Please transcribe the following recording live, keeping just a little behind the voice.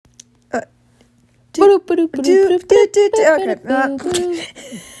Wait,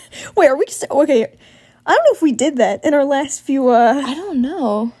 are we okay? I don't know if we did that in our last few. I don't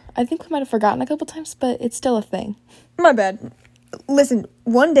know. I think we might have forgotten a couple times, but it's still a thing. My bad. Listen,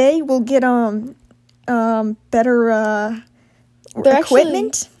 one day we'll get better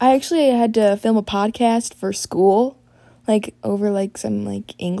equipment. I actually had to film a podcast for school, like over like some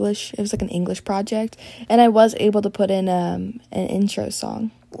like English. It was like an English project, and I was able to put in an intro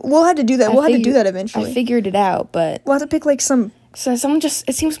song. We'll have to do that. We'll have to do that eventually. I figured it out, but we'll have to pick like some. So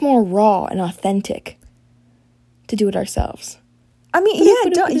it seems more raw and authentic to do it ourselves. I mean, yeah.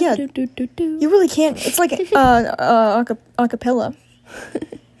 You really can't. It's like acapella.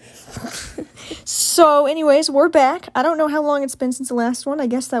 So, anyways, we're back. I don't know how long it's been since the last one. I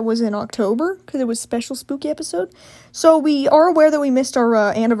guess that was in October because it was a special spooky episode. So we are aware that we missed our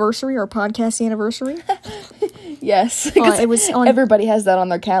anniversary, our podcast anniversary. Yes, because it was on. Everybody has that on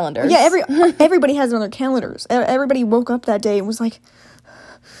their calendars. Yeah, everybody has it on their calendars. Everybody woke up that day and was like,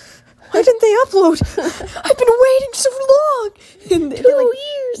 "Why didn't they upload? I've been waiting so long." And 2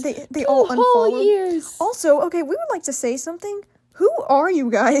 years. They all unfollowed. 2 years. Also, okay, we would like to say something. Who are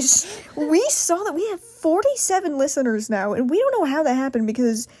you guys? We saw that we have 47 listeners now, and we don't know how that happened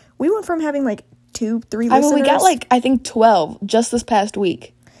because we went from having like 2-3 listeners. I mean, we got like, I think 12 just this past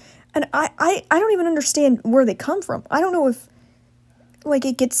week. And I don't even understand where they come from. I don't know if, like,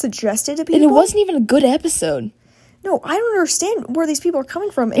 it gets suggested to people. And it wasn't even a good episode. No, I don't understand where these people are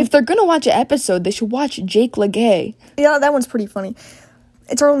coming from. If they're going to watch an episode, they should watch Jake LeGay. Yeah, that one's pretty funny.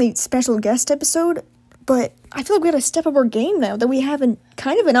 It's our only special guest episode, but I feel like we gotta step up our game now that we have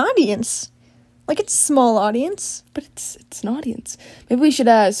kind of an audience. Like, it's a small audience. But it's an audience. Maybe we should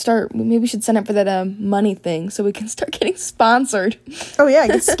sign up for that money thing so we can start getting sponsored. Oh, yeah,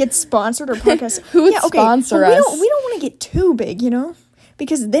 get sponsored or podcast. Who would sponsor us? We don't want to get too big, you know?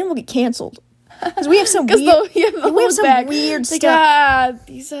 Because then we'll get canceled. Because we have some weird, weird stuff.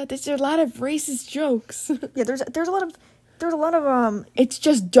 There's a lot of racist jokes. Yeah, there's a lot of It's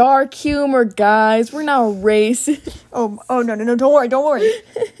just dark humor, guys. We're not racist. Oh no, don't worry.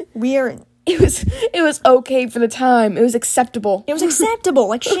 We are. It was okay for the time. It was acceptable. It was acceptable,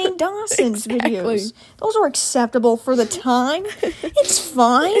 like Shane Dawson's videos. Those are acceptable for the time. It's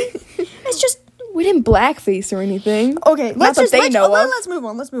fine. It's just we didn't blackface or anything. Okay, let's move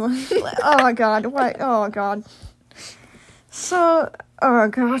on. Oh my god, what? Oh god. So, oh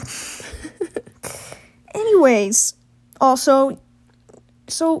god. Anyways, also,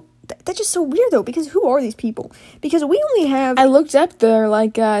 so that's just so weird though, because who are these people? Because we only have. I looked up. They're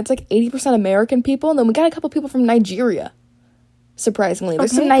like it's like 80% American people, and then we got a couple people from Nigeria. Surprisingly,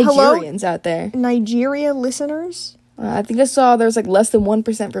 there's some Nigerians out there. Nigeria listeners. I think I saw there's like less than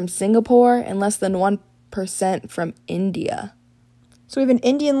 1% from Singapore and less than 1% from India. So we have an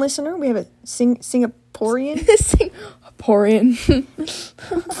Indian listener. We have a Singaporean. Singaporean.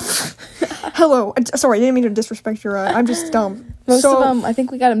 Hello. Sorry, I didn't mean to disrespect your. I'm just dumb. Most of them, I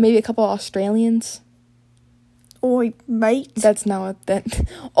think we got maybe a couple Australians. Oi, mate. That's not what that.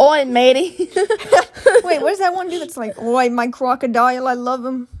 Oi, matey. Wait, what does that one do that's like, oi, my crocodile, I love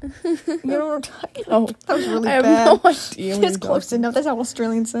him? You know what I'm talking about? That was really bad. I have no idea. It's close enough. That's how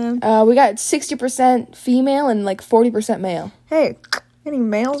Australians sound. We got 60% female and like 40% male. Hey, any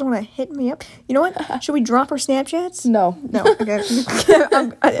males want to hit me up? You know what? Should we drop our Snapchats? No. Okay.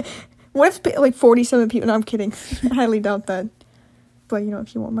 What if like 47 people? No, I'm kidding. I highly doubt that. But you know,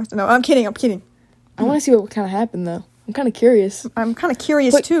 if you want my... No, I'm kidding. I want to see what kind of happened, though. I'm kind of curious. I'm kind of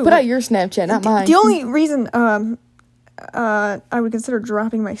curious, too. Put out your Snapchat, not mine. The only reason I would consider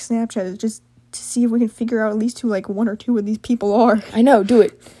dropping my Snapchat is just to see if we can figure out at least who, like, 1 or 2 of these people are. I know, do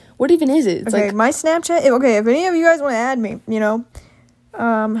it. What even is it? It's okay, like... my Snapchat... Okay, if any of you guys want to add me, you know,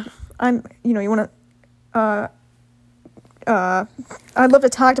 you want to... I'd love to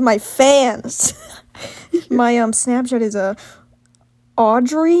talk to my fans. My, Snapchat is,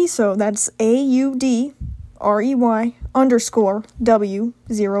 Audrey, so that's AUDREY _W01.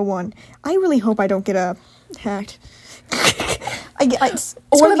 I really hope I don't get hacked.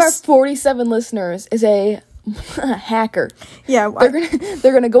 One of our 47 listeners is a hacker. Yeah,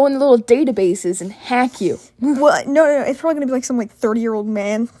 they're gonna go in the little databases and hack you. Well, no, it's probably gonna be like some like 30-year-old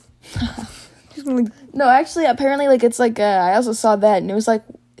man. No, actually, apparently, like it's like I also saw that, and it was like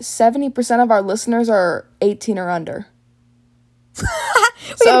 70% of our listeners are 18 or under. So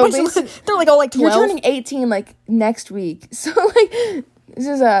they're like all like 12. You're turning 18 like next week. So like this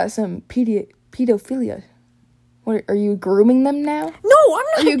is some pedophilia. What are you grooming them now? No, I'm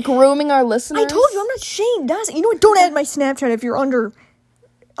not. Are you grooming our listeners? I told you I'm not Shane Dawson. You know what? Don't add my Snapchat if you're under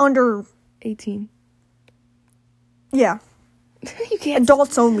 18. Yeah. You can't.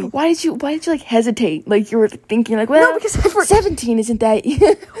 Adults only. Why did you like hesitate? Like you were thinking like, well, No, because 17 isn't that. well,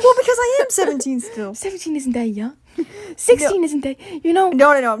 because I am 17 still. 17 isn't that young. 16 isn't that. No.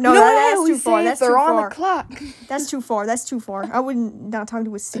 That's too far. That's too they're on far. the clock. That's too far. I wouldn't not talk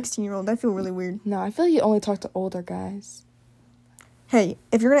to a 16-year-old. I feel really weird. No, I feel like you only talk to older guys. Hey,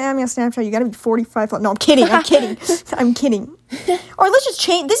 if you're gonna add me on Snapchat, you gotta be 45. No, I'm kidding. I'm kidding. Or let's just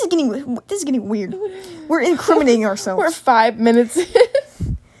change. This is getting weird. We're incriminating ourselves. We're 5 minutes.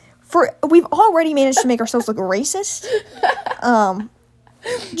 We've already managed to make ourselves look racist.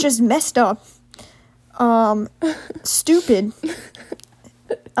 Just messed up. Stupid.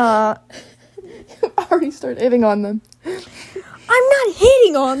 You already started hitting on them. I'm not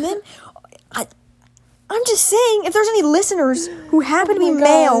hitting on them. I'm just saying, if there's any listeners who happen to be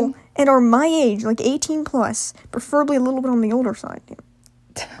male and are my age, like 18 plus, preferably a little bit on the older side,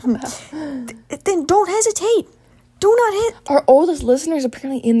 then don't hesitate. Do not hit. Our oldest listeners are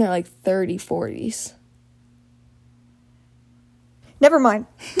apparently in their like 40s. Never mind.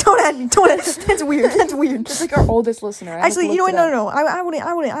 Don't add me. That's weird. It's like our oldest listener. Actually, you know what? No. I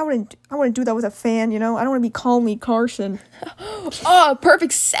wouldn't do that with a fan. You know, I don't want to be Call Me Carson. Oh,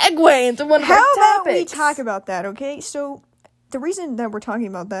 perfect segue into one of our topics. How about we talk about that? Okay, so the reason that we're talking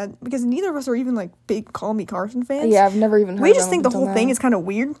about that because neither of us are even like big Call Me Carson fans. Yeah, I've never even heard. We just think the whole thing is kind of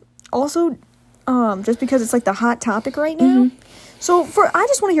weird. Also, just because it's like the hot topic right now. Mm-hmm. So, I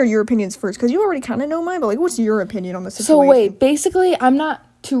just want to hear your opinions first, because you already kind of know mine, but, like, what's your opinion on the situation? So, wait, basically, I'm not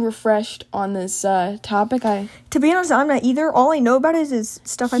too refreshed on this topic. To be honest, I'm not either. All I know about it is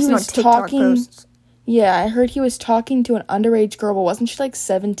stuff I've seen on TikTok posts. Yeah, I heard he was talking to an underage girl, but wasn't she, like,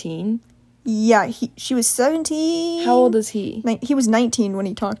 17? Yeah, she was 17. How old is he? He was 19 when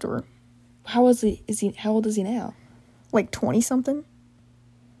he talked to her. How old is he now? Like, 20-something.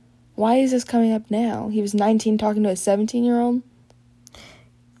 Why is this coming up now? He was 19 talking to a 17-year-old?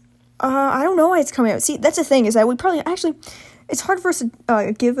 I don't know why it's coming out. See, that's the thing, is that we probably, actually, it's hard for us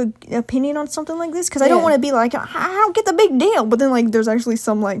to give an opinion on something like this, because I don't want to be like, I don't get the big deal, but then, like, there's actually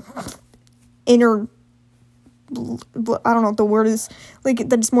some, like, inner, I don't know what the word is, like,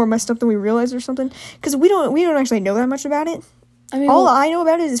 that's more messed up than we realize or something, because we don't actually know that much about it. I mean, all I know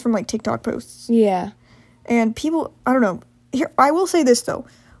about it is from, like, TikTok posts. Yeah. And people, I don't know, here, I will say this, though,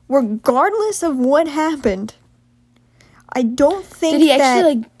 regardless of what happened, I don't think Did he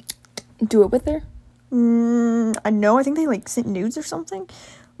actually, like, do it with her? No, I think they, like, sent nudes or something.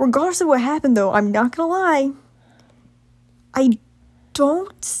 Regardless of what happened, though, I'm not gonna lie, I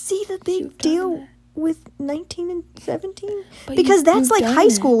don't see the big deal with 19 and 17. Because that's, like, high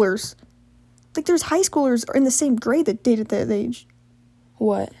schoolers. Like, there's high schoolers in the same grade that dated that age.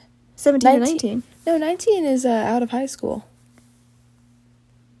 What? 17 and 19. No, 19 is out of high school.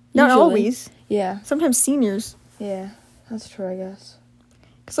 Not Usually. always. Yeah. Sometimes seniors. Yeah, that's true, I guess.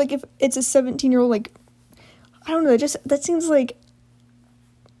 Because, like, if it's a 17-year-old, like, I don't know, that seems like,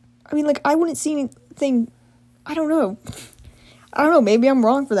 I mean, like, I wouldn't see anything, I don't know, maybe I'm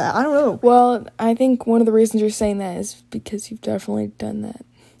wrong for that, I don't know. Well, I think one of the reasons you're saying that is because you've definitely done that.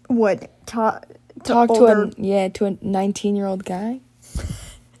 What? Talk to a 19-year-old guy?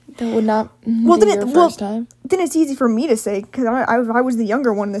 That would not be your first time. Then it's easy for me to say, because I was the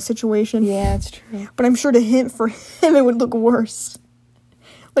younger one in the situation. Yeah, that's true. But I'm sure for him it would look worse.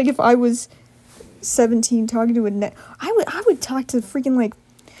 Like, if I was 17 talking to I would talk to freaking, like,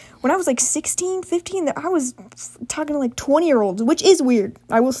 when I was, like, 16, 15, I was talking to, like, 20-year-olds, which is weird.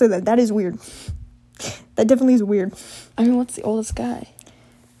 I will say that. That is weird. That definitely is weird. I mean, what's the oldest guy?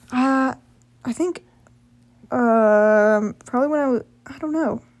 I think, probably when I don't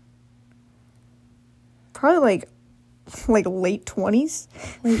know. Probably, like late 20s.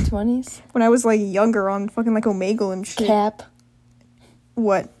 Late 20s? When I was, like, younger on fucking, like, Omegle and shit. Cap.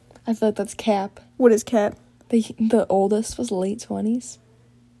 What? I feel like that's Cap. What is Cap? The oldest was late 20s.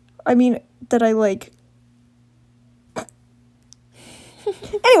 I mean, that I, like...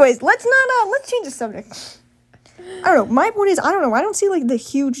 Anyways, let's change the subject. I don't know, my point is, I don't know, I don't see, like, the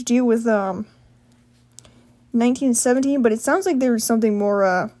huge deal with, 19 and 17, but it sounds like there was something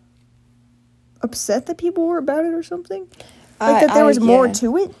more, upset that people were about it or something. Like, that there was more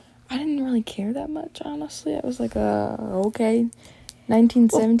to it. I didn't really care that much, honestly. I was like, okay. 19,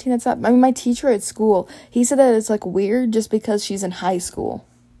 17, that's not... I mean, my teacher at school, he said that it's, like, weird just because she's in high school.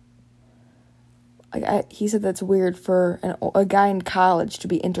 Like, he said that's weird for a guy in college to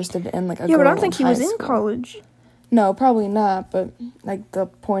be interested in, like, a girl in high school. Yeah, but I don't think he was in college. No, probably not, but, like, the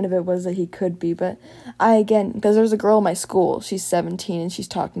point of it was that he could be, but because there's a girl in my school, she's 17, and she's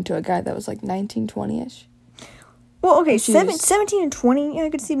talking to a guy that was, like, 19, 20-ish. Well, okay, 17 and 20, I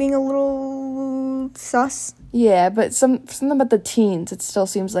could see being a little sus. Yeah, but something about the teens, it still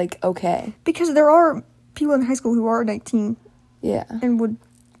seems like okay. Because there are people in high school who are 19. Yeah. And would,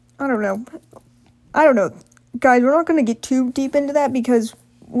 I don't know. Guys, we're not going to get too deep into that because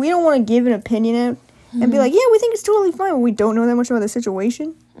we don't want to give an opinion out and be like, yeah, we think it's totally fine when we don't know that much about the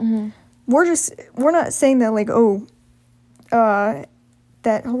situation. Mm-hmm. We're not saying that, like,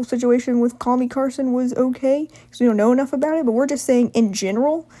 that whole situation with Call Me Carson was okay because we don't know enough about it, but we're just saying in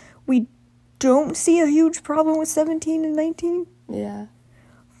general, we don't see a huge problem with 17 and 19. Yeah.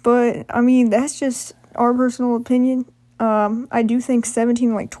 But, I mean, that's just our personal opinion. I do think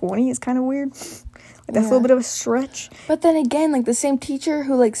 17 like 20 is kind of weird. Like, that's a little bit of a stretch. But then again, like, the same teacher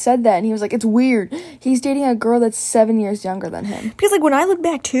who, like, said that, and he was like, it's weird. He's dating a girl that's 7 years younger than him. Because, like, when I look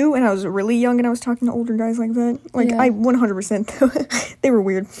back, too, and I was really young and I was talking to older guys like that, like, I 100%, they were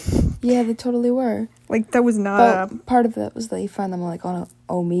weird. Yeah, they totally were. Like, that was not... But part of it was that you find them, like, on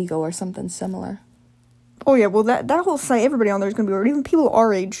Omegle or something similar. Oh, yeah, well, that whole site, everybody on there is going to be weird. Even people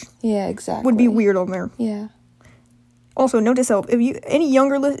our age Yeah, exactly. would be weird on there. Yeah. Also, note to self, if you any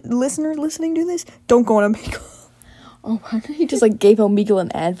younger listeners listening to this, don't go on Omegle. Oh, why don't you just, like, gave Omegle an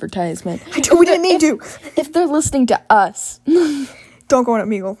advertisement? We didn't need to. If they're listening to us. Don't go on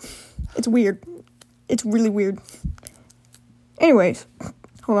Omegle. It's weird. It's really weird. Anyways,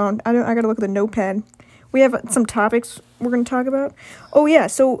 hold on. I gotta look at the notepad. We have some topics we're gonna talk about. Oh, yeah,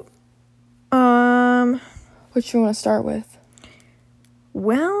 so, What you want to start with?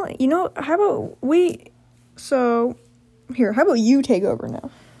 well, how about how about you take over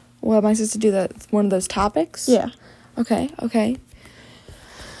now? Well, am I supposed to do that? One of those topics? Yeah. Okay.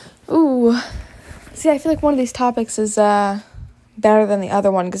 Ooh. See, I feel like one of these topics is better than the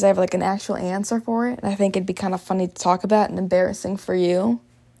other one because I have, like, an actual answer for it. And I think it'd be kind of funny to talk about and embarrassing for you.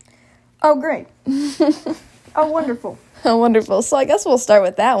 Oh, great. Oh, wonderful. Oh, wonderful. So I guess we'll start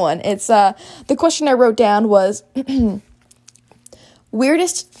with that one. It's, the question I wrote down was,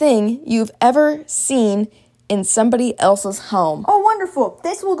 weirdest thing you've ever seen in somebody else's home. Oh, wonderful.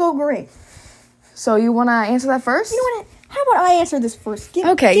 This will go great. So you want to answer that first? You know what? How about I answer this first? Give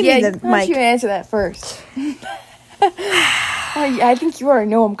me the Why don't mic. you answer that first? I think you already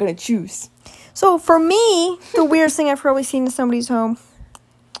know I'm going to choose. So, for me, the weirdest thing I've probably seen in somebody's home.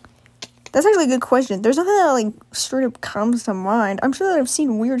 That's actually a good question. There's nothing that, like, straight up comes to mind. I'm sure that I've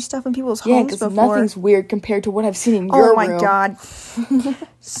seen weird stuff in people's homes before. Yeah, because nothing's weird compared to what I've seen in your room. Oh, my God.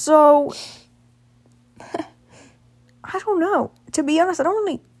 So, I don't know. To be honest, I don't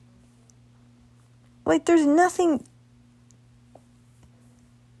really... Like, there's nothing...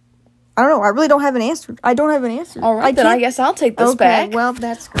 I don't know. I really don't have an answer. I don't have an answer. All right, then I guess I'll take this back. Okay, well,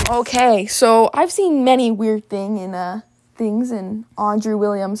 that's good. Okay, so I've seen many weird things in Audrey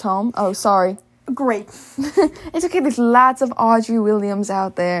Williams' home. Oh, sorry. Great. It's okay, there's lots of Audrey Williams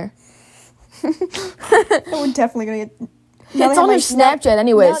out there. We're definitely going to get... It's on your Snapchat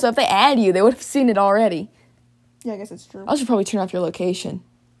anyway, so if they add you, they would have seen it already. Yeah, I guess that's true. I should probably turn off your location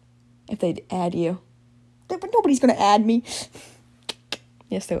if they add you. But nobody's going to add me.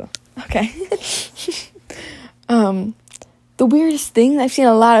 Yes, they will. Okay. The weirdest thing, I've seen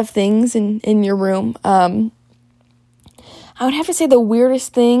a lot of things in your room. I would have to say the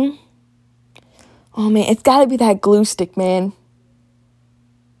weirdest thing. Oh man, it's gotta be that glue stick, man.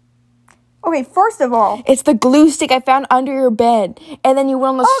 Okay, first of all, it's the glue stick I found under your bed, and then you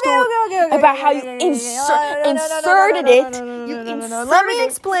went on the story about how you inserted it. Let me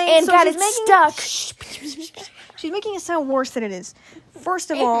explain. And got it stuck. She's making it sound worse than it is.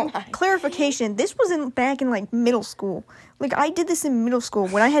 First of all, clarification. This wasn't back in, like, middle school. Like, I did this in middle school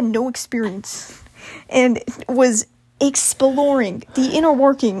when I had no experience and was exploring the inner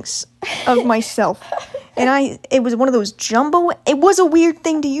workings of myself. And it was one of those jumbo... It was a weird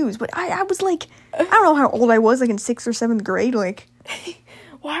thing to use, but I was, like... I don't know how old I was, like, in 6th or 7th grade, like...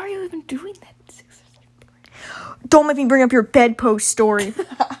 Why were you even doing that in 6th or 7th grade? Don't make me bring up your bedpost story.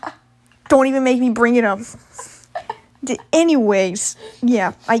 Don't even make me bring it up. Anyways,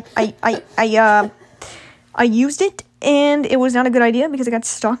 yeah, I used it, and it was not a good idea because it got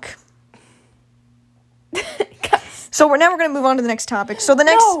stuck. So we're going to move on to the next topic. So the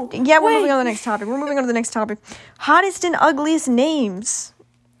next, we're moving on to the next topic. We're moving on to the next topic. Hottest and ugliest names.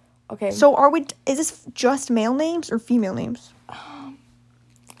 Okay. So is this just male names or female names?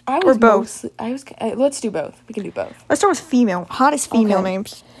 Or both? Let's do both. We can do both. Let's start with female. Hottest female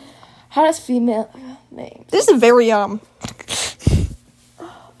names. Hottest female names. This is very, I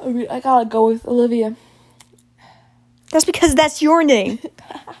gotta go with Olivia. That's because that's your name.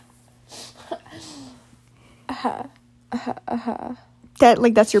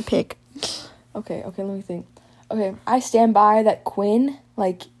 That's your pick. Okay, let me think. Okay, I stand by that Quinn,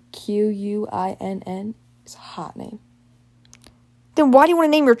 like Quinn, It's a hot name. Then why do you want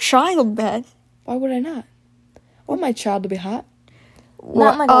to name your child Beth? Why would I not? I want my child to be hot.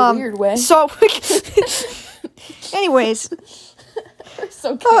 Well, not in like a weird way. So, anyways.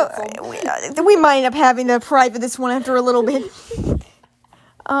 So we might end up having to private this one after a little bit.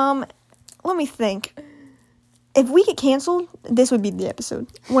 Let me think. If we get canceled, this would be the episode.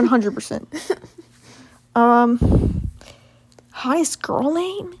 100%. Hottest girl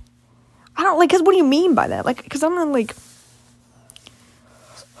name? I don't, like, because what do you mean by that? Like, because I'm not, like,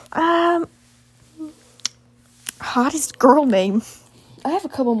 hottest girl name. I have a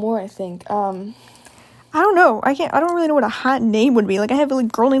couple more, I think. I don't know. I don't really know what a hot name would be. Like, I have,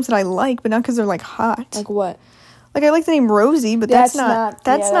 like, girl names that I like, but not because they're, like, hot. Like what? Like, I like the name Rosie, but that's not hot.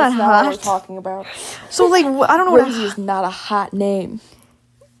 That's not what we're talking about. So, like, I don't know Rosie is not a hot name.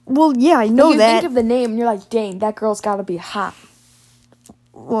 Well, yeah, I know you that. You think of the name, and you're like, dang, that girl's gotta be hot.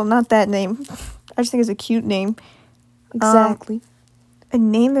 Well, not that name. I just think it's a cute name. Exactly. A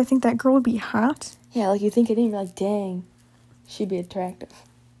name that I think that girl would be hot? Yeah, like, you think of a name, you're like, dang, she'd be attractive.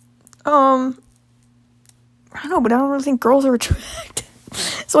 I don't know, but I don't really think girls are attractive.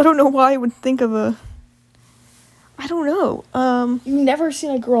 So I don't know why I would think of a... I don't know. You've never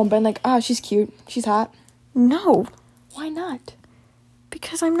seen a girl and been like, she's cute, she's hot? No. Why not?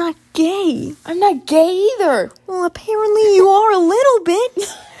 Because I'm not gay. I'm not gay either. Well, apparently you are a little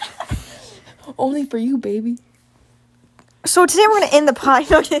bit. Only for you, baby. So today we're gonna end the pie.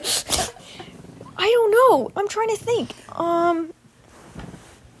 I don't know. I'm trying to think.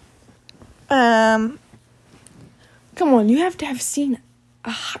 Come on, you have to have seen a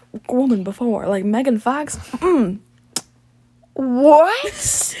hot woman before, like Megan Fox.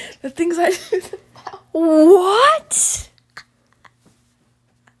 What? The things I do. What?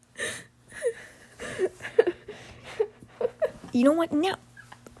 You know what? No.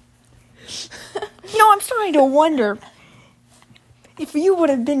 No, I'm starting to wonder if you would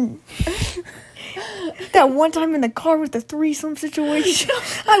have been that one time in the car with the threesome situation.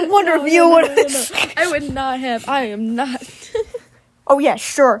 I wonder if you would have. I would not have. I am not. Oh, yeah,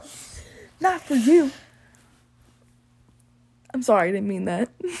 sure. Not for you. I'm sorry, I didn't mean that.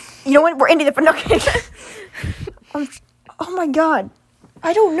 You know what? We're ending it for nothing. Oh my god.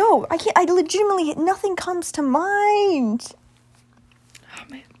 I don't know. I legitimately, nothing comes to mind. Oh,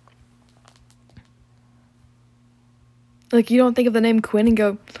 man. Like, you don't think of the name Quinn and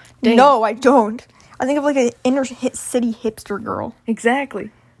go, dang. No, I don't. I think of like an inner city hipster girl. Exactly.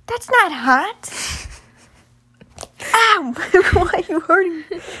 That's not hot. Ow! Why are you hurting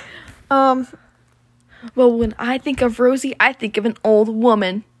me? Well, when I think of Rosie, I think of an old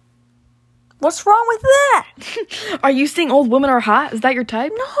woman. What's wrong with that? Are you saying old women are hot? Is that your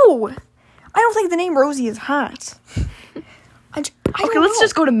type? No. I don't think the name Rosie is hot. Okay, let's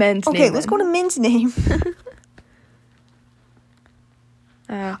just go to men's name. Okay, let's go to men's name.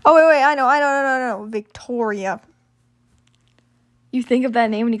 Oh, wait, I know. Victoria. You think of that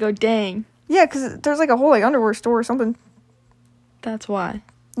name and you go, dang. Yeah, because there's like a whole like underwear store or something. That's why.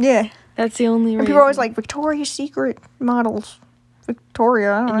 Yeah. That's the only reason. And people are always like, Victoria's Secret models.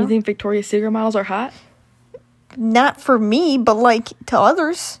 Victoria, I don't know. And you think Victoria's Secret models are hot? Not for me, but like to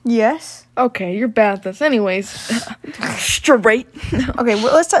others, yes. Okay, you're bad at this. Anyways, straight. Okay,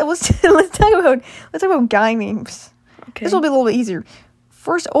 well, let's talk about guy names. Okay. This will be a little bit easier.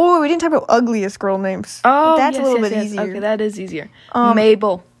 First, we didn't talk about ugliest girl names. Oh, that's yes, a little yes, bit yes. easier. Okay, that is easier.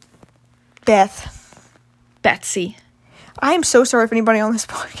 Mabel. Beth. Betsy. I am so sorry if anybody on this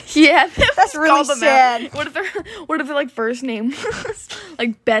podcast. Yeah, that's really sad. What if their like first name was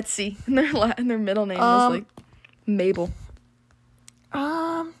like Betsy and their middle name was like Mabel.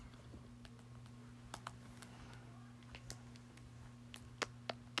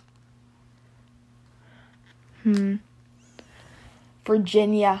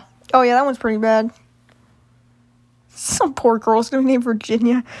 Virginia. Oh yeah, that one's pretty bad. Some poor girl's gonna be named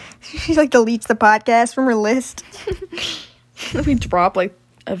Virginia. She like deletes the podcast from her list. We drop like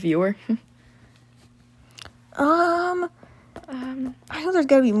a viewer. I know there's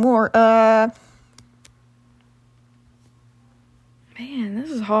gotta be more. Man,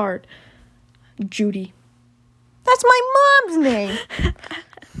 this is hard. Judy. That's my mom's name. Okay,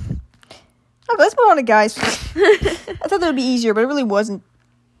 let's move on to guys. I thought that would be easier, but it really wasn't.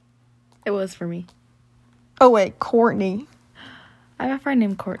 It was for me. Oh wait, Courtney. I have a friend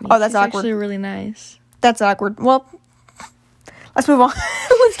named Courtney. Oh, that's She's awkward. Actually, really nice. That's awkward. Well, let's move on.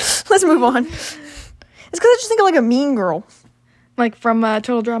 let's move on. It's because I just think of like a mean girl. Like from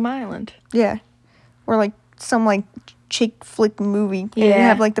Total Drama Island. Yeah, or like some like chick flick movie. And Yeah. you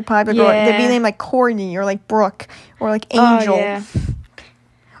have like the popular girl. Yeah. They'd be named like Courtney or like Brooke or like Angel. Oh, yeah.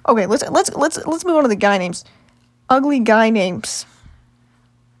 Okay, let's move on to the guy names. Ugly guy names.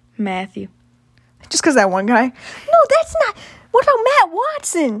 Matthew. Just because that one guy? No, that's not. What about Matt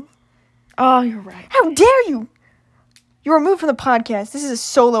Watson? Oh, you're right. How dare you? You're removed from the podcast. This is a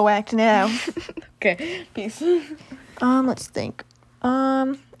solo act now. Okay, peace. Let's think.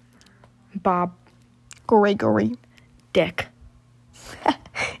 Bob. Gregory. Dick.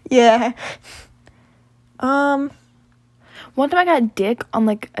 Yeah. One time I got Dick on,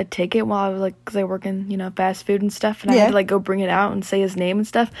 like, a ticket while I was, like, because I work in, fast food and stuff, and I had to, like, go bring it out and say his name and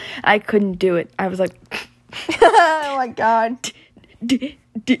stuff. I couldn't do it. I was like... Oh, my God.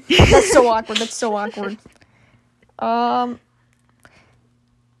 That's so awkward. That's so awkward. Man.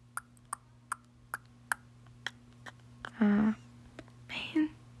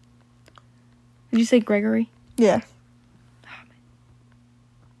 Did you say Gregory? Yeah.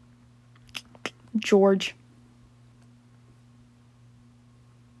 George.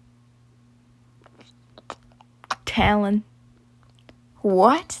 Talon.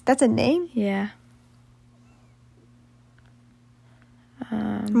 What? That's a name? Yeah.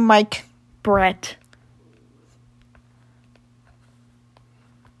 Mike. Brett.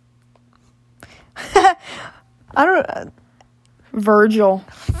 I don't. Virgil.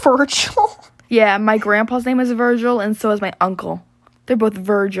 Virgil. Yeah, my grandpa's name is Virgil, and so is my uncle. They're both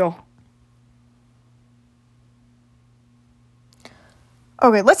Virgil.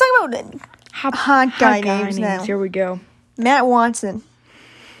 Okay, let's talk about hot guy names now. Here we go. Matt Watson.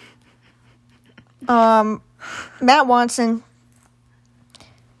 Matt Watson.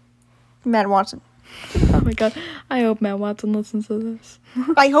 Matt Watson. Oh my god. I hope Matt Watson listens to this.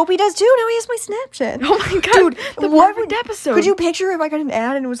 I hope he does too. Now he has my Snapchat. Oh my god. Dude, the what perfect episode. Could you picture if I got an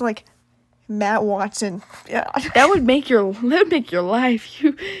ad and it was like Matt Watson? Yeah. That would make your life.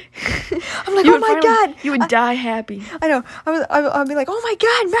 I'm like, oh my god. You would die happy. I know. I'd be like, oh my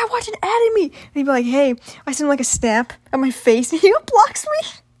god, Matt Watson added me. And he'd be like, hey, I send him like a snap at my face and he blocks me.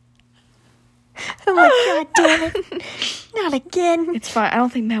 I'm like, god damn it. Not again. It's fine. I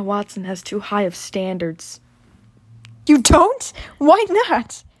don't think Matt Watson has too high of standards. You don't? Why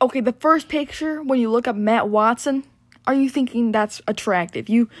not? Okay, the first picture, when you look up Matt Watson, are you thinking that's attractive?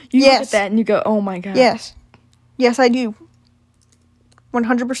 You Yes. look at that and you go, oh my god. Yes. Yes, I do.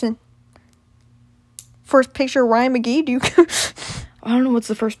 100%. First picture of Ryan McGee, do you... I don't know what's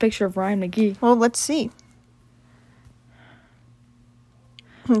the first picture of Ryan McGee. Well, let's see.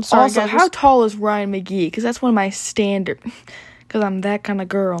 Sorry, Also, guys, how tall is Ryan McGee? Because that's one of my standard. Because I'm that kind of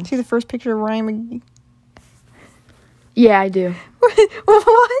girl. see the first picture of Ryan McGee? Yeah, I do.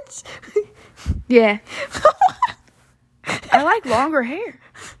 What? Yeah. I like longer hair.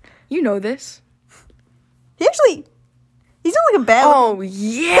 You know this. He's not like a bad... Oh,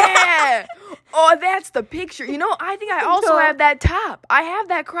 yeah. Oh, that's the picture. I think I also have that top. I have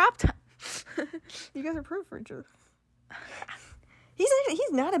that crop top. You guys are proof for each other. He's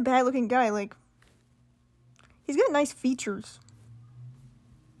not a bad looking guy. Like, he's got nice features.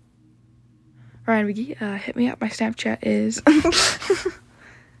 Ryan McGee, hit me up. My Snapchat is...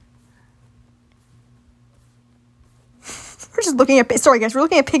 We're just looking at... Sorry, guys. We're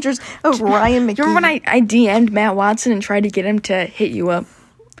looking at pictures of Ryan McGee. You remember when I DM'd Matt Watson and tried to get him to hit you up?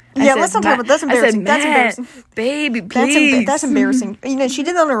 Let's not talk about... That's embarrassing. I said, that's embarrassing. Baby, please. That's embarrassing. She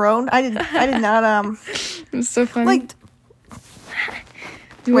did it on her own. I did not... It's so funny. Like...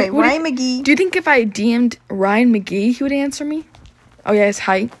 Wait, Ryan McGee... Do you think if I DM'd Ryan McGee, he would answer me? Oh, yeah, his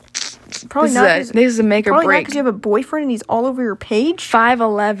height. Probably This is a make or probably break. not because you have a boyfriend and he's all over your page.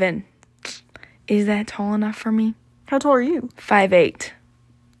 5'11". Is that tall enough for me? How tall are you? 5'8".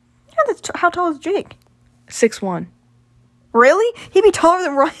 Yeah, how tall is Jake? 6'1". Really? He'd be taller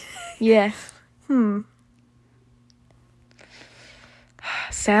than Ryan. Yeah.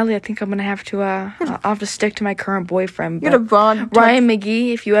 Sadly, I think I'm gonna have to. I'll have to stick to my current boyfriend. You're gonna bond. Ryan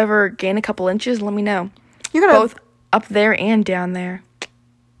McGee, if you ever gain a couple inches, let me know. You're gonna both up there and down there.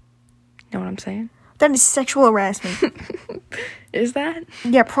 Know what I'm saying? That is sexual harassment. Is that?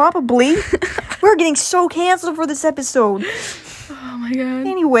 Yeah, probably. We're getting so canceled for this episode. Oh my god.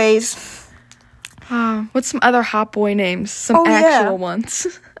 Anyways. What's some other hot boy names? Some actual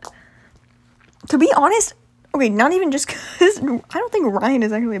ones. To be honest, okay, not even just because I don't think Ryan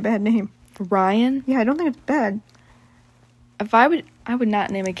is actually a bad name. Ryan? Yeah, I don't think it's bad. If I would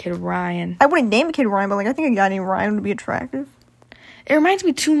not name a kid Ryan. I wouldn't name a kid Ryan, but like I think a guy named Ryan would be attractive. It reminds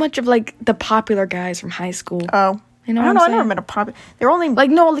me too much of like the popular guys from high school. Oh. You know I what don't know, I'm I saying? never met a popular. They're only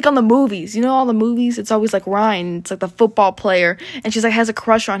like on the movies. You know all the movies? It's always like Ryan. It's like the football player. And she's like has a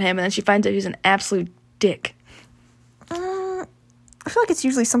crush on him and then she finds out he's an absolute dick. I feel like it's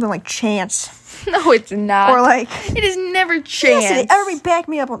usually something like Chance. No, it's not. Or like it is never never Chance. Yes, everybody back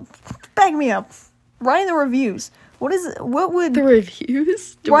me up. Back me up. Write in the reviews. What would... The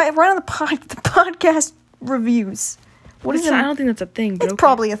reviews? Write on the podcast reviews. What is it? I don't think that's a thing, but it's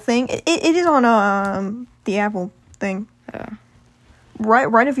probably a thing. It is on the Apple thing.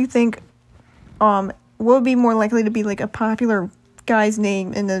 Right if you think what would be more likely to be like a popular guy's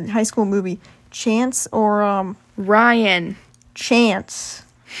name in the high school movie, Chance or Ryan. Chance.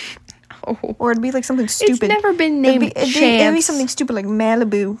 Oh. Or it'd be like something stupid. It's never been named Chance. It'd be something stupid like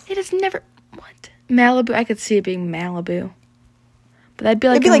Malibu. It has never... What? Malibu? I could see it being Malibu. But that'd be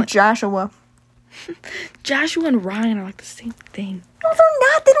like... It'd be like Joshua. Joshua and Ryan are like the same thing. No, they're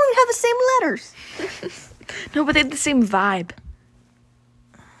not. They don't even have the same letters. No, but they have the same vibe.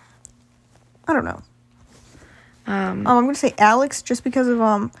 I don't know. I'm gonna say Alex just because of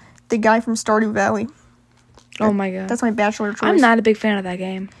the guy from Stardew Valley. Oh my god. That's my bachelor choice. I'm not a big fan of that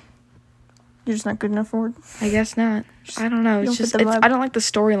game. You're just not good enough for it? I guess not. I don't know. It's just I don't like the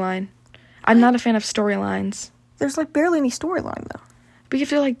storyline. I'm not a fan of storylines. There's like barely any storyline though. But you have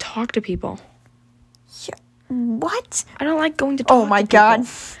to like talk to people. Yeah. What? I don't like going to talk Oh my to people. god.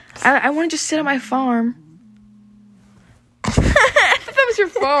 I want to just sit on my farm. That was your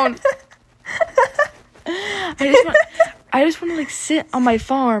phone. I just want to like sit on my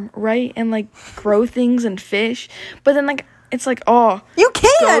farm, right, and like grow things and fish. But then like it's like, oh, you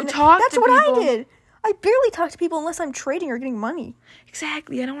can. Go talk That's to what people. I did. I barely talk to people unless I'm trading or getting money.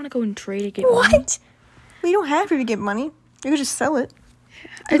 Exactly. I don't want to go and trade to get money. What? Well, you don't have to get money. You could just sell it.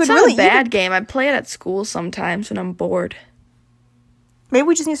 It's not a bad game. I play it at school sometimes when I'm bored. Maybe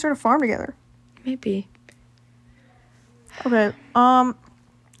we just need to start a farm together. Maybe. Okay.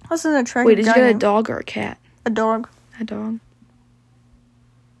 What's an attractive Wait, did you guy get a name? dog or a cat? A dog. A dog.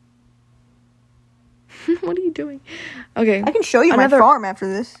 What are you doing? Okay. I can show you my farm after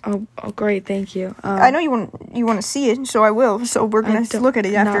this. Oh, great, thank you. I know you want to see it, so I will. So we're gonna look at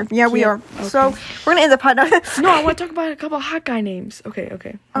it after. Yeah, we are. Okay. So we're gonna end the pod. No, I want to talk about a couple of hot guy names. Okay.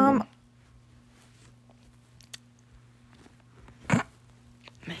 Man,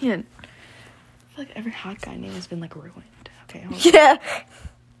 I feel like every hot guy name has been like ruined. Okay. Hold on. Yeah.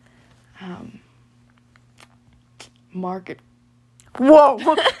 Market. Whoa.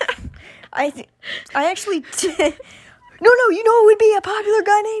 I actually did. No, you know who would be a popular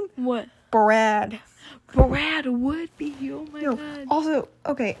guy name? What? Brad. Brad would be. Oh my god. Also,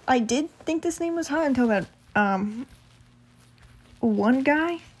 okay, I did think this name was hot until that one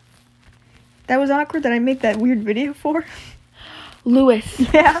guy that was awkward that I made that weird video for. Lewis.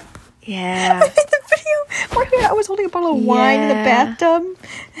 Yeah. Yeah. I made the video where I was holding a bottle of wine in the bathtub.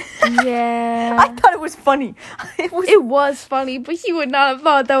 Yeah. I thought it was funny. It was funny, but you would not have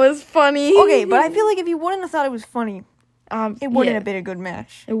thought that was funny. Okay, but I feel like if you wouldn't have thought it was funny, it wouldn't have been a good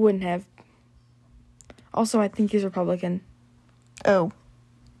match. It wouldn't have. Also, I think he's Republican. Oh.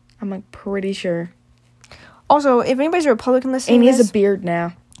 I'm like pretty sure. Also, if anybody's a Republican listening and he to this... has a beard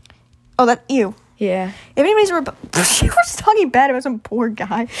now. Oh, that... Ew. Yeah. If anybody's she was talking bad about some poor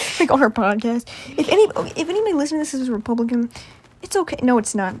guy, like, on her podcast. If anybody listening to this is a Republican, it's okay. No,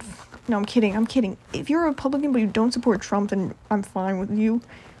 it's not. No, I'm kidding. If you're a Republican but you don't support Trump, then I'm fine with you.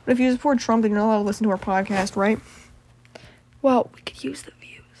 But if you support Trump, then you're not allowed to listen to our podcast, right? Well, we could use the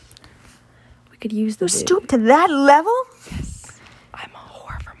views. We could use the views. Stoop to that level? Yes. I'm a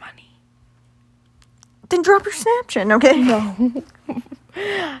whore for money. Then drop your Snapchat, okay? No.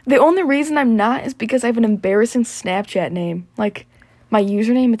 The only reason I'm not is because I have an embarrassing Snapchat name. Like, my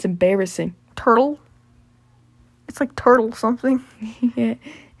username, it's embarrassing. Turtle? It's like turtle something. Yeah.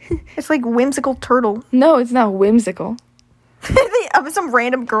 It's like whimsical turtle. No, it's not whimsical. Some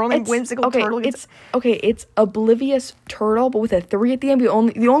random girl named whimsical turtle. It's oblivious turtle, but with a 3 at the end. The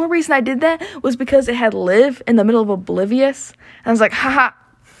only reason I did that was because it had live in the middle of oblivious. And I was like, haha.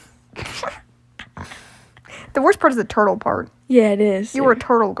 The worst part is the turtle part. Yeah, it is. You were a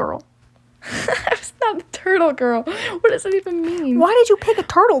turtle girl. I was not a turtle girl. What does that even mean? Why did you pick a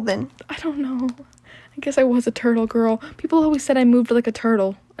turtle then? I don't know. I guess I was a turtle girl. People always said I moved like a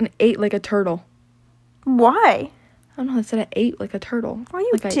turtle and ate like a turtle. Why? I don't know. They said I ate like a turtle. Why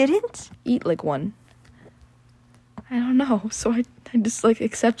you like didn't? I eat like one. I don't know. So I just like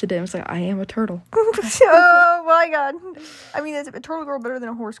accepted it. I was like, I am a turtle. Oh my god. I mean, is a turtle girl better than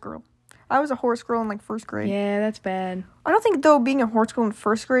a horse girl? I was a horse girl in like first grade. Yeah, that's bad. I don't think though being a horse girl in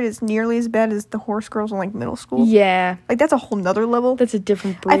first grade is nearly as bad as the horse girls in like middle school. Yeah. Like that's a whole nother level. That's a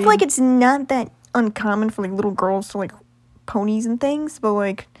different breed. I feel like it's not that uncommon for like little girls to like ponies and things, but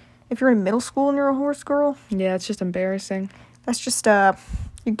like if you're in middle school and you're a horse girl, yeah, it's just embarrassing. That's just you're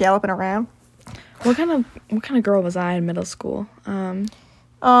galloping around. What kind of girl was I in middle school?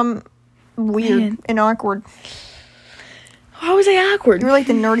 Weird and awkward. How was I awkward? You were like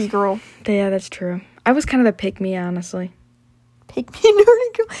the nerdy girl. Yeah, that's true. I was kind of a pick-me, honestly. Pick me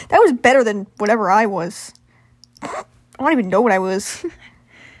nerdy girl? That was better than whatever I was. I don't even know what I was.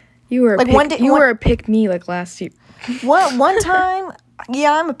 You were a pick-me like last year. One time,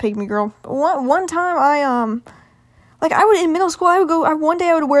 yeah, I'm a pick-me girl. One time I would, in middle school, one day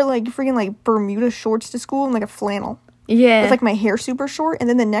I would wear, like, freaking, like, Bermuda shorts to school and, like, a flannel. Yeah. With, like, my hair super short, and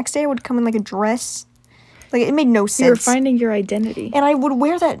then the next day I would come in, like, a dress. Like, it made no sense. You were finding your identity. And I would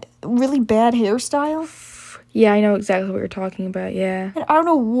wear that really bad hairstyle. Yeah, I know exactly what you're talking about, yeah. And I don't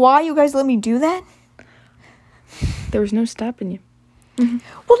know why you guys let me do that. There was no stopping you.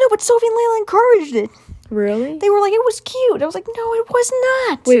 Well, no, but Sophie and Layla encouraged it. Really? They were like, it was cute. I was like, no, it was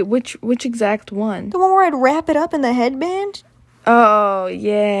not. Wait, which exact one? The one where I'd wrap it up in the headband? Oh,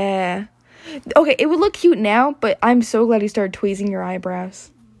 yeah. Okay, it would look cute now, but I'm so glad you started tweezing your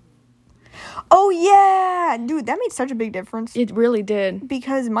eyebrows. Oh, yeah. Dude, that made such a big difference. It really did.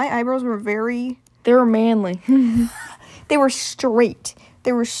 Because my eyebrows were They were manly. They were straight.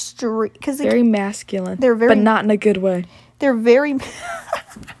 They were straight. Very masculine. They're very... But not in a good way. They're very...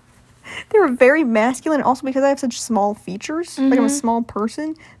 They were very masculine, also because I have such small features. Like, I'm a small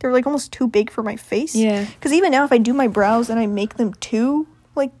person. They were, like, almost too big for my face. Yeah. Because even now, if I do my brows and I make them too,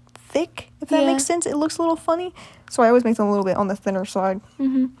 like, thick, if that makes sense, it looks a little funny. So I always make them a little bit on the thinner side.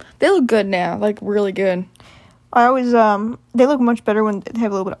 They look good now. Like, really good. I always, they look much better when they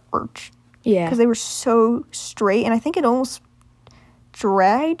have a little bit of arch. Yeah. Because they were so straight, and I think it almost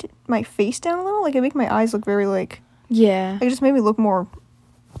dragged my face down a little. Like, it made my eyes look very, like... Yeah. It just made me look more...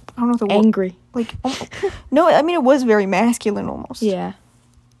 I don't know if the word... Angry. Like, no, I mean, it was very masculine almost. Yeah.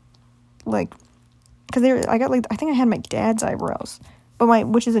 Like, because I got, like, I think I had my dad's eyebrows.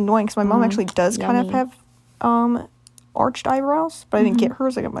 Which is annoying, because my mom actually does kind of have, arched eyebrows. But I didn't get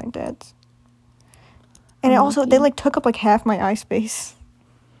hers, I got my dad's. And they, like, took up, like, half my eye space.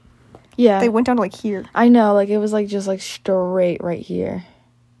 Yeah. They went down to, like, here. I know, like, it was, like, just, like, straight right here.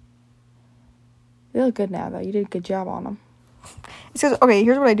 They look good now, though. You did a good job on them. It says, okay,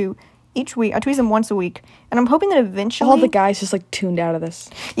 here's what I do. Each week, I tweeze them once a week. And I'm hoping that eventually... All the guys just, like, tuned out of this.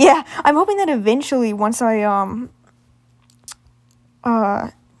 Yeah, I'm hoping that eventually, once I,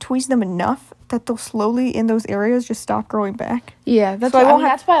 tweeze them enough, that they'll slowly, in those areas, just stop growing back. Yeah, that's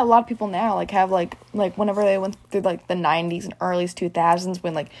that's why a lot of people now, like, have, like, whenever they went through, like, the 90s and early 2000s,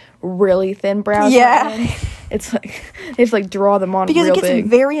 when, like, really thin brows were in, it's, like, they have to, like, draw them on because real it gets big.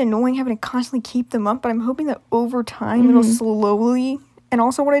 very annoying having to constantly keep them up, but I'm hoping that over time, it'll slowly... And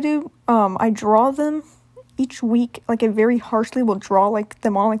also what I do, I draw them each week, like, I very harshly will draw, like,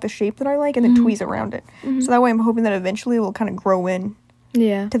 them on, like, the shape that I like, and then tweeze around it. So that way I'm hoping that eventually it will kind of grow in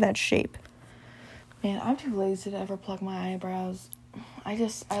to that shape. Man, I'm too lazy to ever plug my eyebrows. I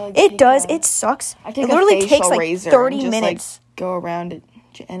like... It does. It sucks. I take it literally a facial takes, like, razor 30 and just, minutes. like, go around it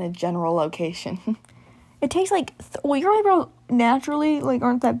in a general location. It takes, like... well, your eyebrows naturally, like,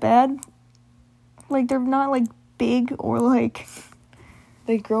 aren't that bad. Like, they're not, like, big or, like...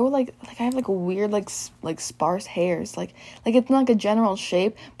 They grow, like I have, like, a weird, like sparse hairs. Like, it's not, like, a general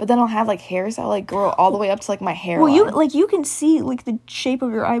shape, but then I'll have, like, hairs that, like, grow all the way up to, like, my hairline. Well, you can see, like, the shape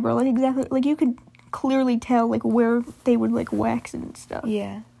of your eyebrow. Like, exactly... Like, you could clearly tell, like, where they would, like, wax and stuff.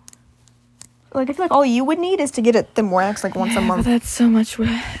 Yeah. Like, I feel like all you would need is to get them waxed, like, once a month. But that's so much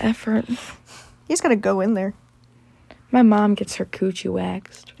effort. You just gotta go in there. My mom gets her coochie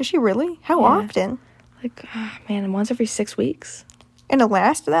waxed. Is she really? How often? Like, man, once every 6 weeks. And it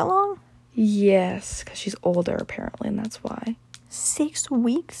lasts that long? Yes, because she's older, apparently, and that's why. 6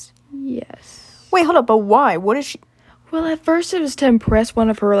 weeks? Yes. Wait, hold up, but why? What is she... Well, at first it was to impress one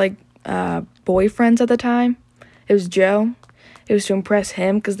of her, like, boyfriends at the time. It was Joe. It was to impress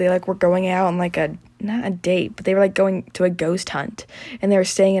him because they, like, were going out on, like, not a date, but they were, like, going to a ghost hunt. And they were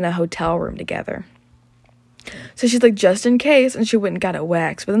staying in a hotel room together. So she's like, just in case, and she went and got it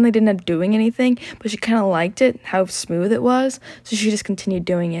waxed. But then they didn't end up doing anything, but she kind of liked it, how smooth it was, so she just continued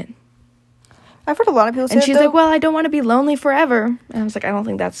doing it. I've heard a lot of people say and she's like, well, I don't want to be lonely forever. And I was like, I don't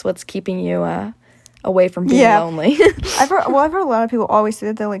think that's what's keeping you away from being lonely. I've heard a lot of people always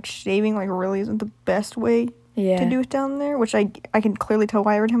say that, like, shaving, like, really isn't the best way to do it down there, which I can clearly tell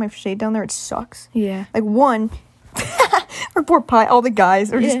why every time I've shaved down there, it sucks. Yeah. Like, one... Our poor pie, all the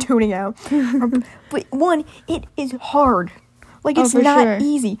guys are just tuning out. But one, it is hard. Like, it's not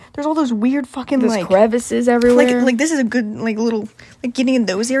easy. There's all those weird fucking, there's like... crevices everywhere. Like, this is a good, like, little... Like, getting in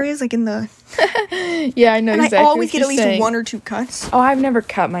those areas, like, in the... Yeah, I know and exactly I always get at least saying. 1 or 2 cuts. Oh, I've never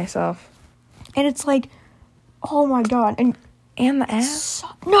cut myself. And it's like... Oh, my God. And the ass?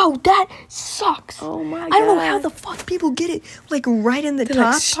 No, that sucks. Oh, my God. I don't know how the fuck people get it, like, right in the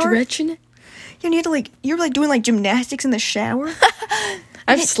top like, stretching part. it? Yeah, and you had to like, you're like doing like gymnastics in the shower.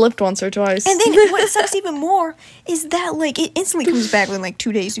 I've slipped once or twice. And then what sucks even more is that like it instantly comes back within like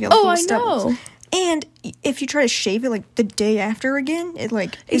 2 days. You got I stubbles. know. And if you try to shave it like the day after again, it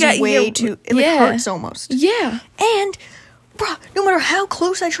like is Yeah, way yeah, too. It like hurts almost. Yeah. And, bruh, no matter how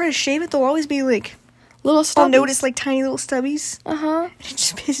close I try to shave it, there'll always be like Little stubbies. I'll notice like tiny little stubbies. Uh-huh. It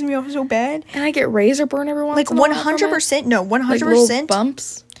just pisses me off so bad. And I get razor burn every once Like in a while from it. 100%. No, 100%. Like little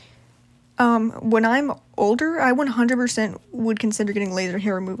bumps. When I'm older, I 100% would consider getting laser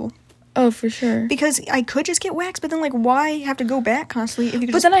hair removal. Oh, for sure. Because I could just get waxed, but then like why have to go back constantly if you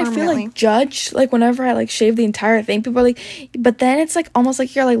could But just then I feel like judged, like whenever I like shave the entire thing, people are like, but then it's like almost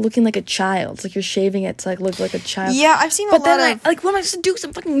like you're like looking like a child. It's like you're shaving it to like look like a child. Yeah, I've seen a but lot then of... like, what am I supposed to do?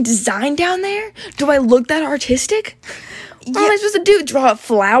 Some fucking design down there? Do I look that artistic? What am Yeah. I supposed to do? Draw a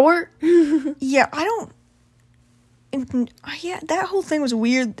flower? Yeah, I don't... Yeah, that whole thing was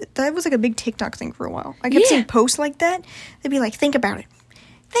weird. That was like a big TikTok thing for a while. I kept seeing posts like that. They'd be like, think about it.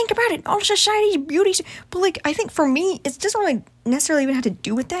 Think about it. All society's beauty. But like, I think for me, it doesn't really necessarily even have to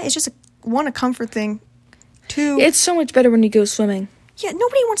do with that. It's just a comfort thing. Two, It's so much better when you go swimming. yeah,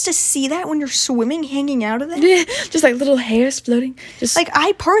 nobody wants to see that when you're swimming, hanging out of that. Yeah, just like little hairs floating. Just Like,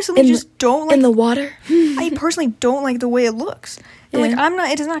 I personally just don't like... in the water. I personally don't like the way it looks. And like, Yeah. I'm not...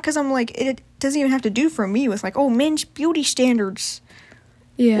 It's not because I'm like... It doesn't even have to do for me with like, oh, men's beauty standards.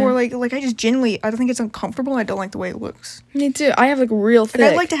 Yeah. Or like I just genuinely... I don't think it's uncomfortable and I don't like the way it looks. Me too. I have like real thick.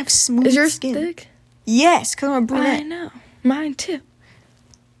 Like, I'd like to have smooth Is yours skin. thick? Yes, because I'm a brunette. I know. Mine too.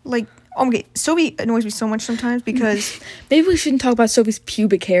 Like, okay, Sophie annoys me so much sometimes because... Maybe we shouldn't talk about Sophie's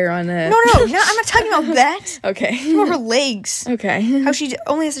pubic hair on No, I'm not talking about that. Okay. I'm talking about her legs. Okay. How she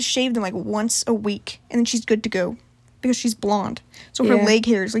only has to shave them like once a week and then she's good to go because she's blonde. So her Yeah. leg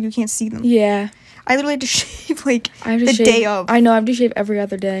hairs, like, you can't see them. Yeah. I literally had to shave like I have to the shave, day of. I know. I have to shave every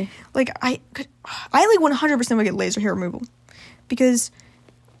other day. Like, I like 100% would get laser hair removal because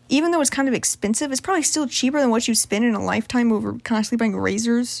even though it's kind of expensive, it's probably still cheaper than what you spend in a lifetime over constantly buying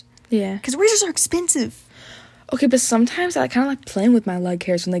razors. Yeah. Because razors are expensive. Okay, but sometimes I kind of like playing with my leg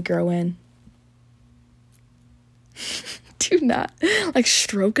hairs when they grow in. Do not like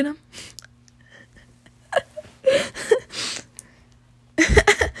stroking them.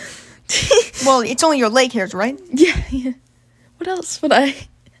 Well, it's only your leg hairs, right? Yeah. What else would I?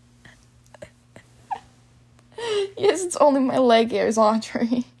 Yes, it's only my leg hairs,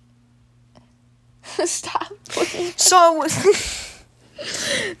 Audrey. Stop, please. So,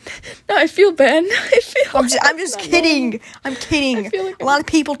 No, I feel bad. I'm just kidding. I'm kidding. I feel like a lot of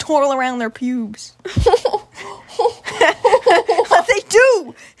people twirl around their pubes. They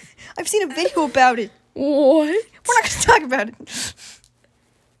do. I've seen a video about it. What? We're not going to talk about it.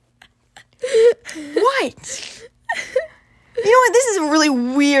 What? You know what? This is a really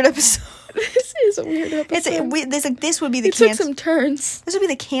weird episode. This is a weird episode. This would be the It took cancel. some turns. This would be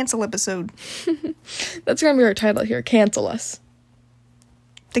the cancel episode. That's gonna be our title here. Cancel us.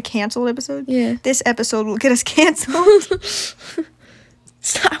 The cancel episode. Yeah. This episode will get us canceled.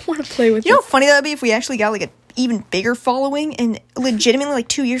 Stop, I want to play with You know it. how funny that would be if we actually got like a even bigger following and legitimately like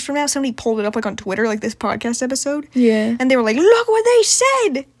 2 years from now somebody pulled it up like on Twitter like this podcast episode. Yeah. And they were like, look what they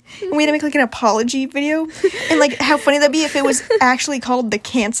said. And we had to make like an apology video. And like how funny that'd be if it was actually called the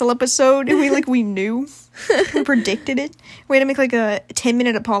cancel episode and we knew. We predicted it. We had to make like a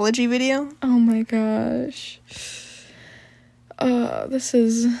 10-minute apology video. Oh my gosh. This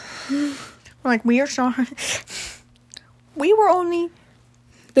is... We're like, we are sorry. We were only...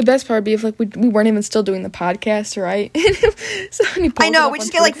 The best part would be if like we weren't even still doing the podcast, right? I know, we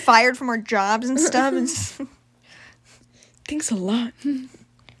just get like fired from our jobs and stuff. And Thanks a lot.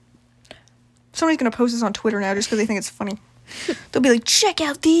 somebody's gonna post this on Twitter now just because they think it's funny. They'll be like, check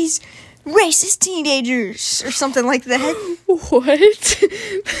out these racist teenagers or something like that. What?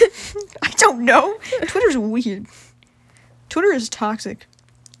 I don't know. Twitter's weird. Twitter is toxic.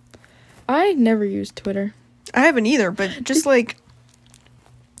 I never used Twitter. I haven't either, but just like...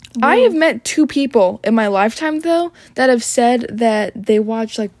 I have met 2 people in my lifetime, though, that have said that they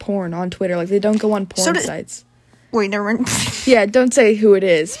watch, like, porn on Twitter. Like, they don't go on porn sites. Wait, never mind. Yeah, don't say who it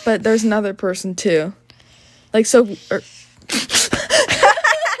is, but there's another person, too. Like, so...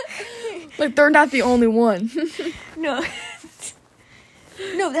 like, they're not the only one. No.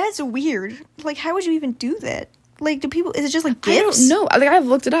 No, that's weird. Like, how would you even do that? Like, do people... Is it just, like, GIFs? I don't know. Like, I've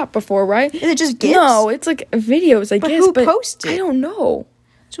looked it up before, right? Is it just GIFs? No, it's, like, videos, I guess, who but posts it? I don't know.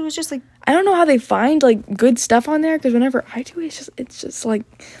 So it's just, like... I don't know how they find, like, good stuff on there, because whenever I do it, it's just, like,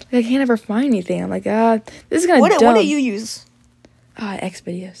 I can't ever find anything. I'm like, this is kind of dumb. What do you use? X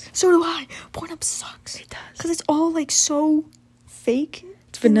videos. So do I. Pornhub sucks. It does. Because it's all, like, so fake.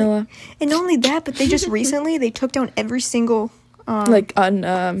 It's vanilla. And not only that, but they just recently, they took down every single... like,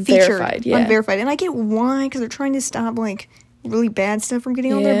 unverified, yeah. Unverified. And I get why, because they're trying to stop, like, really bad stuff from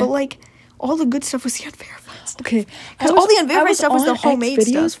getting on there. But, like, all the good stuff was the unverified stuff. Okay. Because all the unverified stuff was the homemade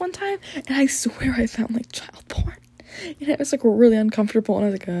videos stuff. one time, and I swear I found, like, child porn. And it was, like, really uncomfortable, and I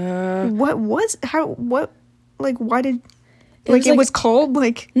was like, why did... It was called,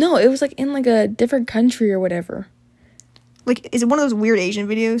 like... No, it was, like, in, like, a different country or whatever. Like, is it one of those weird Asian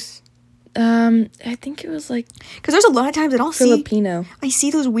videos? I think it was, like... Because there's a lot of times that I'll Filipino. I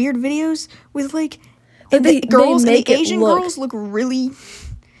see those weird videos with, like... But the girls and the Asian girls look really...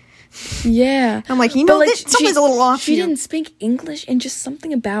 Yeah. I'm like, something's a little off She here. didn't speak English, and just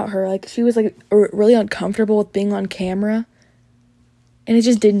something about her. Like, she was, like, really uncomfortable with being on camera. And it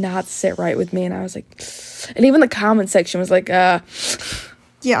just did not sit right with me, and I was like... And even the comment section was like, Yeah,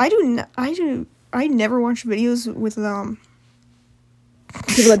 I never watch videos with,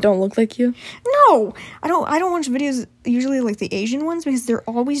 people that don't look like you? No! I don't watch videos, usually, like, the Asian ones, because they're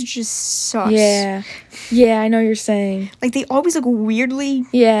always just sus. Yeah. Yeah, I know what you're saying. Like, they always look weirdly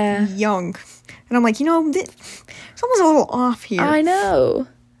young. And I'm like, something's a little off here. I know.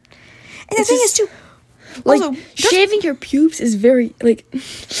 And the thing is, too... Like, also, shaving your pubes is very, like...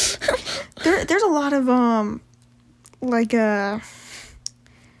 there's a lot of,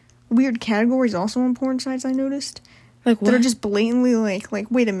 weird categories also on porn sites, I noticed. Like what? That are just blatantly,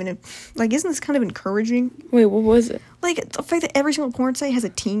 like, wait a minute. Like, isn't this kind of encouraging? Wait, what was it? Like, the fact that every single porn site has a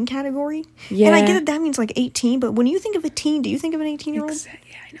teen category. Yeah. And I get that means, like, 18, but when you think of a teen, do you think of an 18-year-old?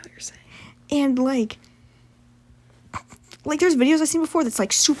 Yeah, I know what you're saying. And, like, there's videos I've seen before that's,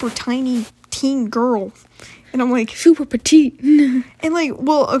 like, super tiny teen girl. And I'm like... Super petite. And, like,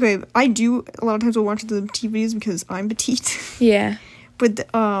 well, okay, I do, a lot of times will watch the TVs because I'm petite. Yeah. But,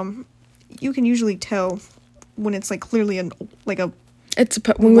 you can usually tell when it's, like, clearly when it's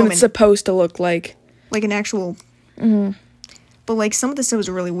supposed to look like an actual... Mm-hmm. But, like, some of the stuff is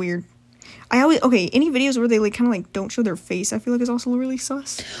really weird. Any videos where they, like, kind of, like, don't show their face, I feel like is also really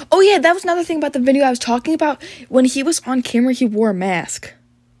sus. Oh, yeah, that was another thing about the video I was talking about. When he was on camera, he wore a mask.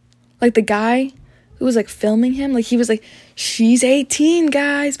 Like, the guy who was, like, filming him, like, he was like, she's 18,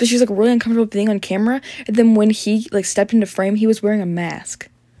 guys. But she was, like, really uncomfortable being on camera. And then when he, like, stepped into frame, he was wearing a mask.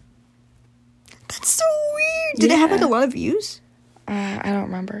 That's so weird. Did it have, like, a lot of views? I don't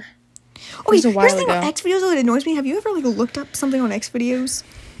remember. Okay, here's the thing about X videos that annoys me. Have you ever, like, looked up something on X videos?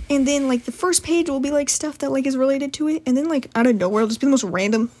 And then, like, the first page will be, like, stuff that, like, is related to it. And then, like, out of nowhere, it'll just be the most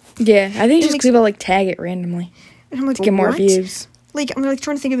random. Yeah, I think just people, like, tag it randomly. And I'm like, to get more views. Like, I'm, like,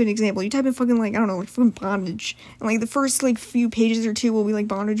 trying to think of an example. You type in fucking, like, I don't know, like, fucking bondage. And, like, the first, like, few pages or two will be, like,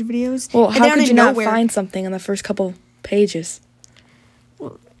 bondage videos. Well, how could you not find something in the first couple pages?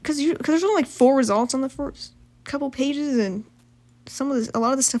 Well, because there's only, like, 4 results on the first couple pages. And a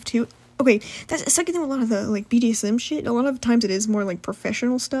lot of the stuff, too. Okay, that's the second thing with a lot of the, like, BDSM shit. A lot of times it is more, like,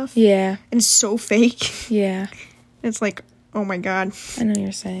 professional stuff. Yeah. And it's so fake. Yeah. It's like, oh my god. I know what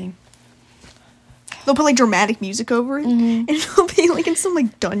you're saying. They'll put, like, dramatic music over it. Mm-hmm. And it'll be, like, in some,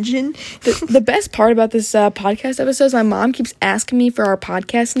 like, dungeon. The best part about this podcast episode is my mom keeps asking me for our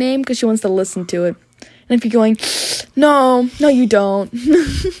podcast name because she wants to listen to it. And if you're going, no, you don't.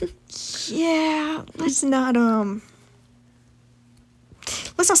 Yeah, let's not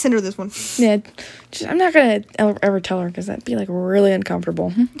send her this one. Yeah, I'm not gonna ever tell her because that'd be, like, really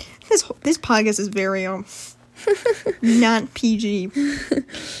uncomfortable. This podcast is very not PG.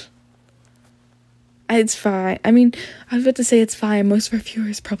 It's fine. I mean, I was about to say it's fine. Most of our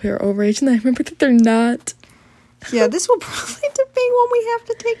viewers probably are overage, and I remember that they're not. Yeah, this will probably be one we have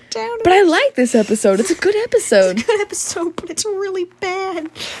to take down. But I like this episode. It's a good episode. It's a good episode, but it's really bad.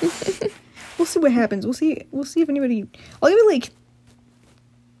 We'll see what happens. We'll see if anybody... We'll give it,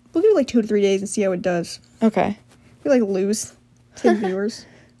 like, 2 to 3 days and see how it does. Okay. We, like, lose 10 viewers.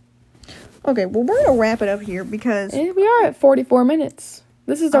 Okay, well, we're gonna wrap it up here because... We are at 44 minutes.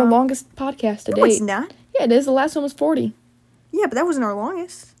 This is our longest podcast to date. No, it's not. Yeah, it is. The last one was 40. Yeah, but that wasn't our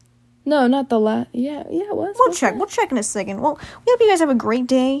longest. No, not the last. Yeah, it was. We'll check. We'll check in a second. Well, we hope you guys have a great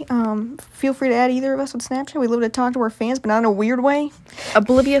day. Feel free to add either of us on Snapchat. We love to talk to our fans, but not in a weird way.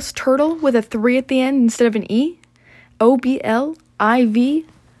 Oblivious Turtle with a 3 at the end instead of an E.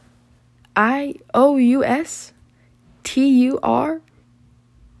 OBLIVIOUSTURTL3.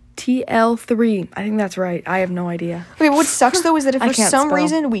 I think that's right. I have no idea. Okay, what sucks though is that if for some spell.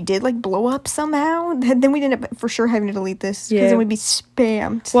 reason we did, like, blow up somehow, then we'd end up for sure having to delete this because then we'd be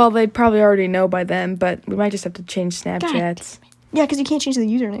spammed. Well, they'd probably already know by then, but we might just have to change Snapchats. Yeah, because you can't change the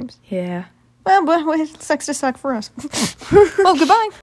usernames. Yeah. Well, but it sucks to suck for us. Well, goodbye.